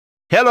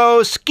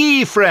Hello,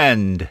 ski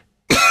friend.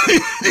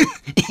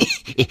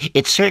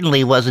 It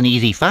certainly wasn't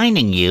easy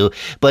finding you,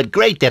 but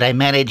great that I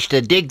managed to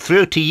dig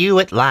through to you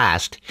at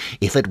last.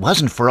 If it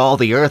wasn't for all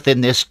the earth in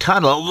this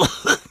tunnel...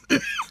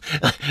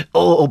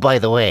 Oh, by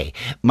the way,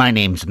 my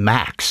name's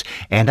Max,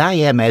 and I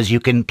am, as you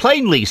can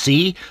plainly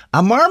see,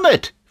 a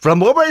marmot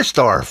from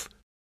Oberstdorf.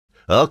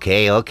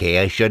 Okay,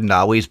 I shouldn't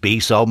always be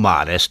so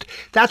modest.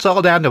 That's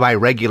all down to my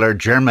regular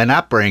German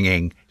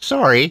upbringing.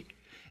 Sorry.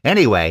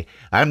 Anyway,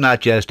 I'm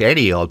not just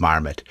any old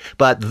marmot,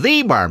 but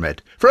the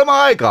marmot from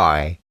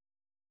Allgäu.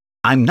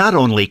 I'm not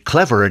only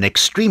clever and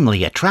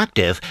extremely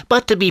attractive,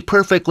 but to be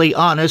perfectly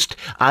honest,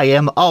 I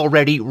am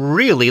already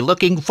really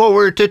looking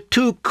forward to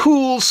 2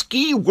 cool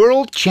ski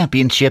world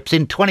championships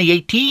in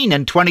 2018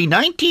 and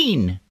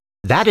 2019.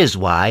 That is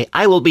why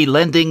I will be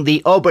lending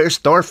the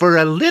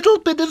Oberstdorfer a little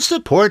bit of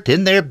support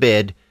in their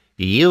bid.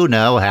 You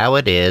know how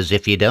it is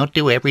if you don't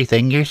do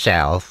everything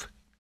yourself.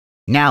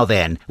 Now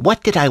then,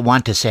 what did I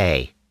want to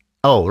say?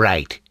 Oh,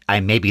 right. I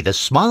may be the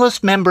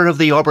smallest member of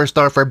the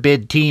Oberstdorfer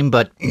bid team,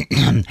 but...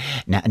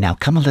 now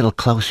come a little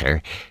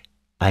closer.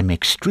 I'm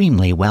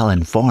extremely well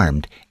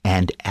informed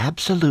and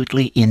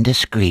absolutely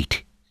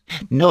indiscreet.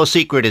 No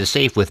secret is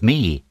safe with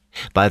me.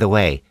 By the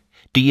way,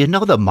 do you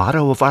know the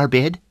motto of our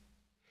bid?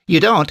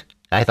 You don't?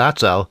 I thought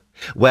so.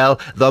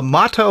 Well, the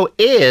motto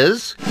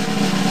is...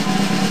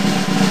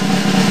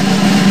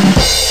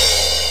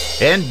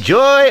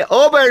 Enjoy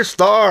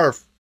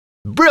Oberstdorf!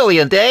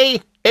 Brilliant, eh?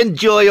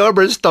 Enjoy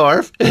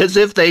Oberstdorf, as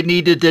if they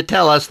needed to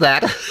tell us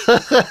that.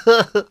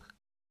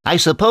 I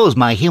suppose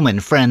my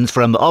human friends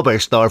from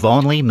Oberstdorf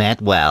only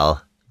meant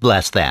well.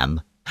 Bless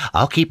them.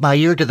 I'll keep my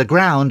ear to the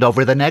ground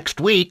over the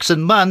next weeks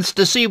and months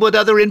to see what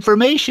other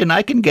information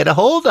I can get a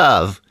hold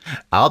of.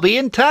 I'll be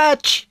in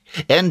touch.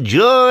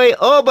 Enjoy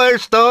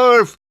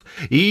Oberstdorf!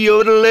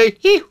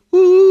 Yodelay-hee-hoo!